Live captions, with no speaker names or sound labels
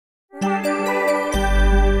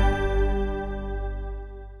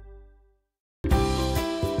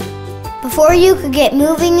Before you could get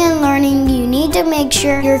moving and learning, you need to make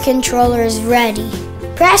sure your controller is ready.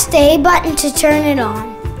 Press the A button to turn it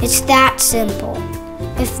on. It's that simple.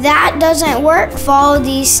 If that doesn't work, follow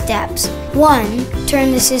these steps. 1.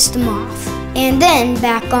 Turn the system off, and then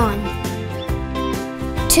back on.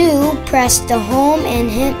 2. Press the home and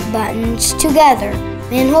hint buttons together,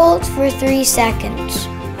 and hold for 3 seconds.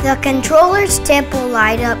 The controller's tip will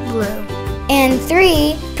light up blue. And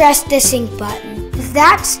 3. Press the sync button. If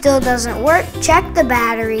that still doesn't work, check the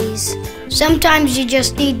batteries. Sometimes you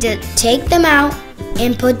just need to take them out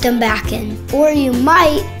and put them back in, or you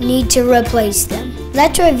might need to replace them.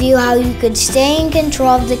 Let's review how you could stay in control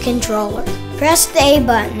of the controller. Press the A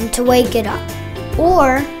button to wake it up,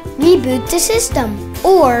 or reboot the system,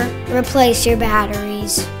 or replace your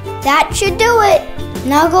batteries. That should do it.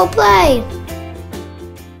 Now go play.